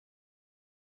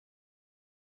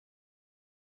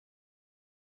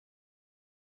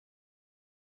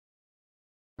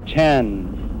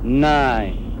10,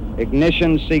 9,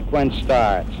 ignition sequence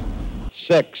starts.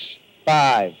 6,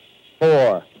 5,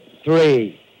 4,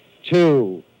 3,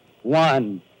 2,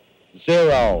 1,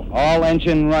 0. All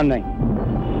engine running.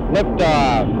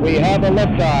 Liftoff. We have a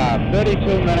liftoff. 32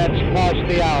 minutes past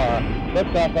the hour.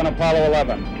 Liftoff on Apollo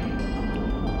 11.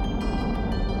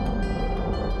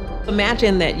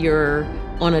 Imagine that you're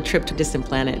on a trip to a distant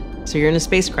planet. So you're in a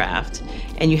spacecraft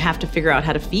and you have to figure out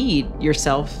how to feed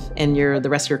yourself and the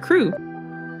rest of your crew.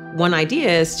 One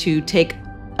idea is to take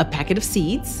a packet of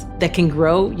seeds that can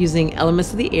grow using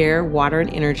elements of the air, water,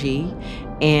 and energy,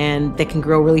 and that can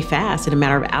grow really fast in a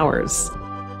matter of hours.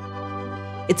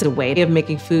 It's a way of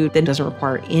making food that doesn't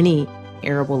require any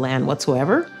arable land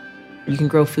whatsoever. You can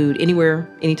grow food anywhere,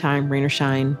 anytime, rain or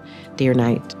shine, day or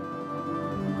night.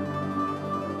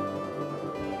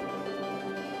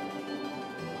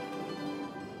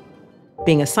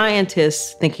 Being a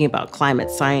scientist, thinking about climate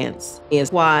science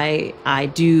is why I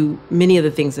do many of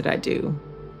the things that I do.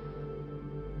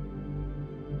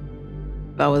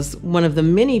 I was one of the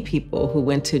many people who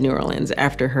went to New Orleans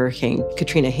after Hurricane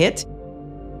Katrina hit.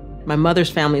 My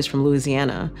mother's family is from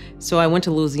Louisiana, so I went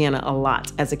to Louisiana a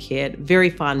lot as a kid,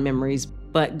 very fond memories.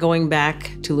 But going back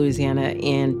to Louisiana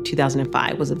in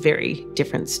 2005 was a very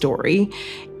different story.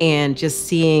 And just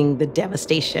seeing the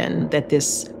devastation that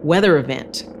this weather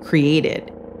event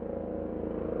created,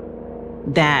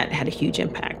 that had a huge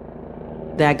impact.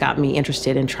 That got me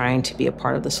interested in trying to be a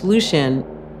part of the solution.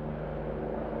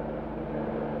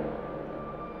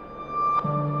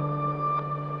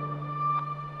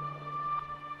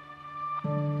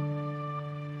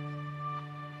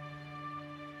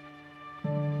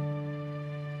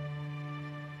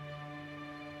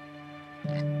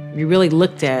 We really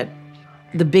looked at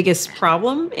the biggest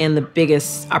problem and the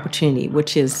biggest opportunity,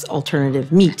 which is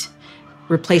alternative meat,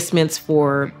 replacements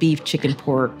for beef, chicken,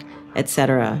 pork, et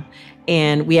cetera.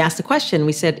 And we asked the question,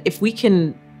 we said, if we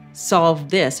can solve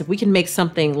this, if we can make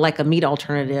something like a meat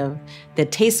alternative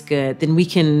that tastes good, then we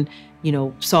can,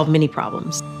 solve many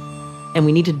problems. And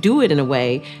we need to do it in a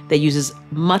way that uses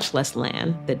much less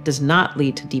land, that does not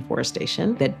lead to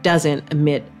deforestation, that doesn't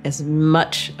emit as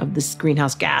much of this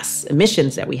greenhouse gas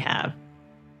emissions that we have.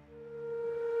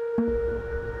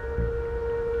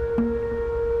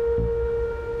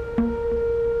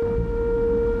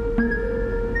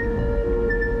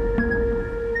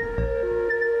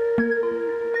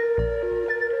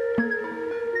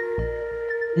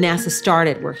 NASA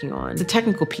started working on the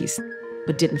technical piece,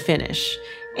 but didn't finish.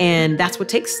 And that's what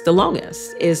takes the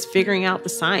longest, is figuring out the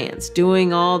science,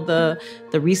 doing all the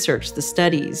research, the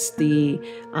studies, the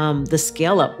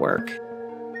scale-up work.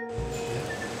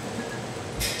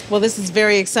 Well, this is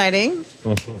very exciting.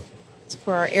 It's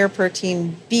for our Air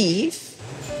Protein beef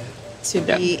to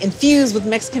be infused with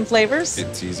Mexican flavors.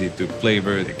 It's easy to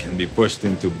flavor. It can be pushed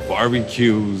into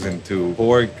barbecues, into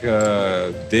pork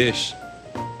dish.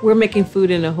 We're making food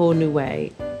in a whole new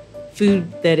way.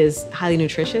 Food that is highly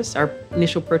nutritious. Our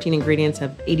initial protein ingredients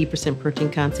have 80%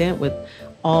 protein content with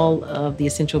all of the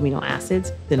essential amino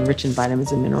acids, then rich in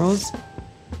vitamins and minerals.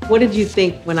 What did you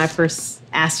think when I first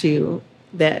asked you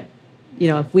that,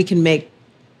 if we can make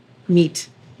meat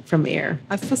from air?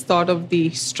 I first thought of the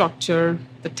structure,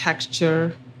 the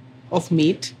texture of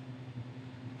meat,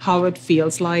 how it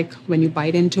feels like when you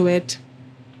bite into it,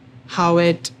 how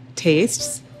it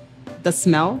tastes, the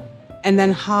smell. And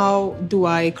then how do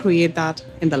I create that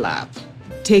in the lab?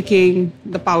 Taking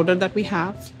the powder that we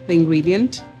have, the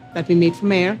ingredient that we made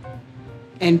from air,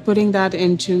 and putting that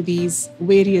into these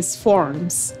various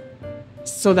forms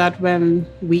so that when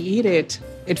we eat it,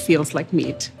 it feels like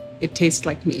meat. It tastes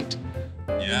like meat.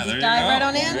 Yeah, there you Dive go. right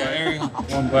on in. Yeah, there you go.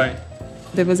 One bite.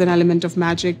 There was an element of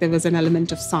magic. There was an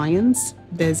element of science.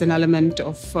 There's an element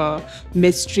of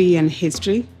mystery and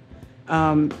history.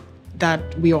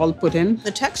 That we all put in.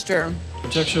 The texture. The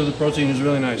texture of the protein is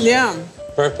really nice. Yeah.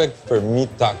 Perfect for meat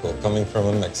taco coming from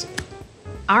a Mexican.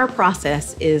 Our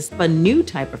process is a new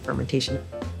type of fermentation.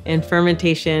 And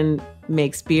fermentation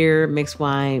makes beer, makes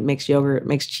wine, makes yogurt,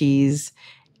 makes cheese.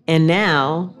 And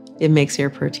now it makes air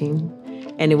protein.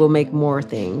 And it will make more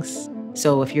things.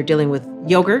 So if you're dealing with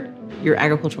yogurt, your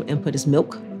agricultural input is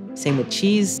milk. Same with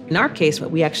cheese. In our case,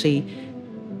 we actually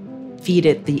feed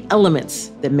it the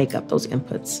elements that make up those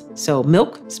inputs. So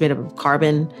milk is made up of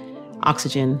carbon,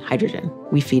 oxygen, hydrogen.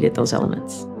 We feed it those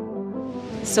elements.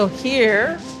 So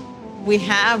here we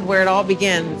have where it all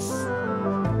begins.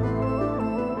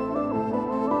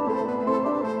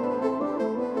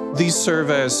 These serve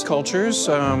as cultures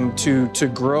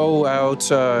to grow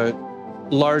out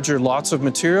larger lots of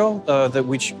material that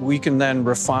we can then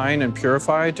refine and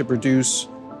purify to produce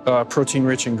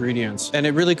protein-rich ingredients. And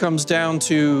it really comes down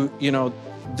to,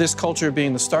 this culture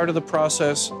being the start of the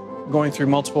process, going through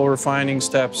multiple refining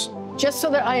steps. Just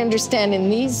so that I understand, in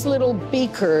these little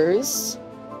beakers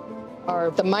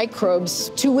are the microbes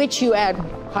to which you add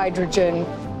hydrogen,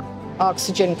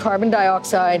 oxygen, carbon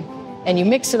dioxide, and you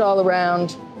mix it all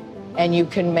around, and you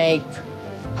can make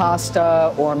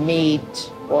pasta or meat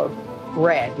or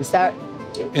bread. Is that?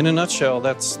 In a nutshell,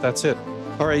 that's it.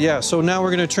 All right, yeah, so now we're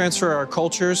going to transfer our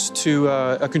cultures to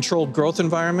a controlled growth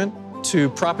environment to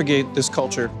propagate this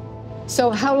culture.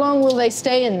 So how long will they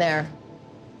stay in there?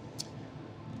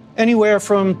 Anywhere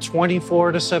from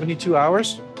 24 to 72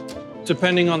 hours,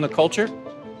 depending on the culture.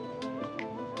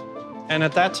 And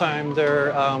at that time,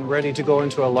 they're ready to go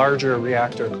into a larger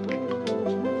reactor.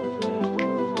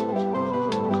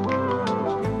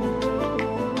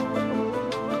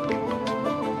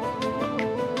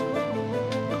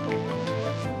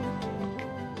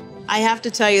 I have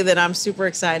to tell you that I'm super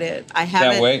excited. I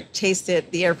haven't tasted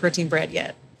the Air Protein bread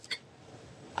yet.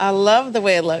 I love the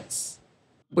way it looks.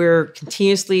 We're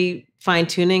continuously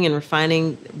fine-tuning and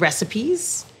refining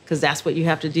recipes because that's what you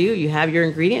have to do. You have your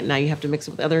ingredient, now you have to mix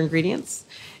it with other ingredients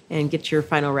and get your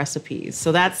final recipes.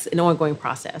 So that's an ongoing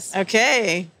process.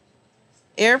 Okay.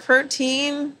 Air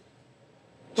Protein.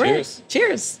 Cheers.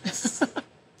 Cheers.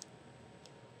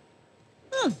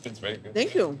 It's very good.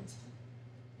 Thank you.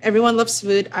 Everyone loves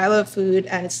food. I love food,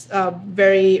 and it's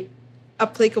very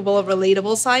applicable,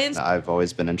 relatable science. I've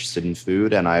always been interested in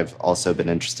food, and I've also been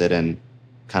interested in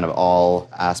kind of all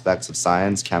aspects of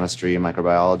science, chemistry,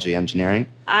 microbiology, engineering.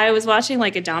 I was watching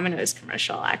like a Domino's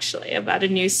commercial actually about a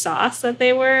new sauce that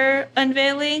they were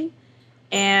unveiling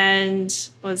and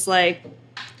was like,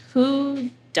 who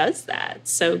does that?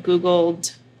 So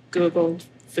Googled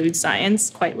food science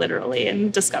quite literally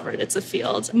and discovered it's a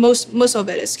field. Most of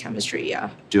it is chemistry, yeah.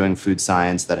 Doing food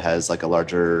science that has like a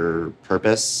larger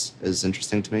purpose is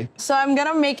interesting to me. So I'm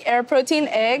gonna make Air Protein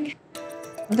egg.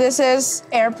 This is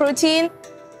Air Protein.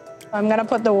 I'm gonna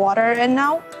put the water in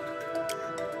now.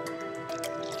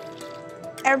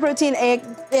 Air Protein egg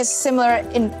is similar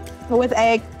with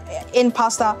egg in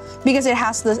pasta because it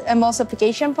has the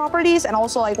emulsification properties and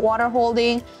also like water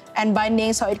holding and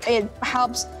binding, so it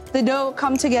helps the dough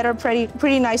come together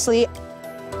pretty nicely.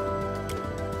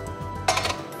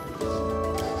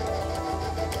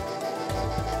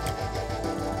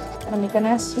 Gonna make a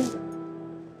nest here.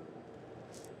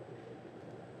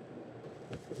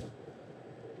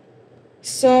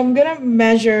 So I'm gonna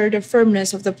measure the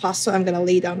firmness of the pasta. I'm gonna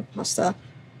lay down the pasta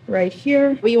right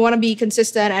here. We want to be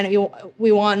consistent, and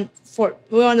we want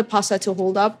the pasta to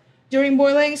hold up during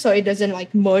boiling, so it doesn't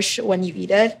like mush when you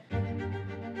eat it.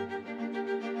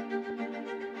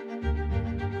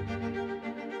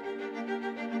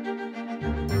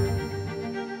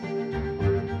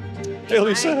 Hey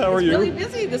Lisa, how are you? Really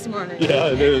busy this morning. Yeah,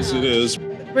 it is.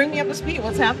 Bring me up to speed.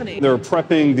 What's happening? They're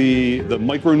prepping the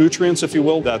micronutrients, if you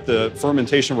will, that the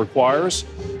fermentation requires.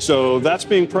 So that's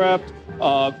being prepped.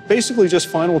 Basically just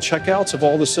final checkouts of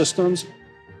all the systems.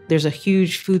 There's a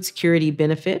huge food security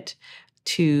benefit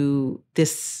to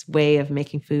this way of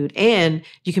making food, and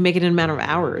you can make it in a matter of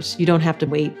hours. You don't have to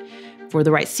wait for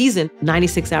the right season.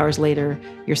 96 hours later,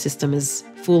 your system is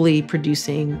fully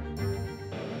producing.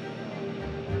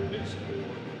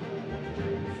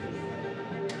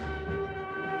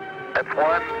 It's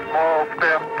one small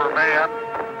step for man,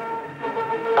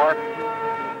 one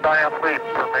giant leap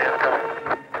for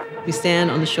mankind. We stand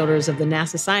on the shoulders of the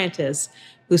NASA scientists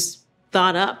who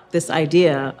thought up this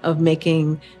idea of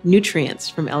making nutrients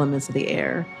from elements of the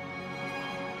air.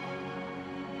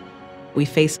 We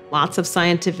face lots of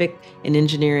scientific and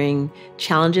engineering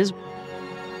challenges.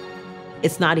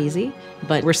 It's not easy,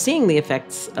 but we're seeing the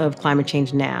effects of climate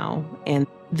change now, and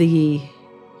the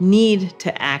need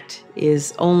to act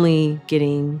is only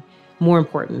getting more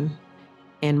important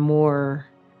and more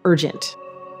urgent.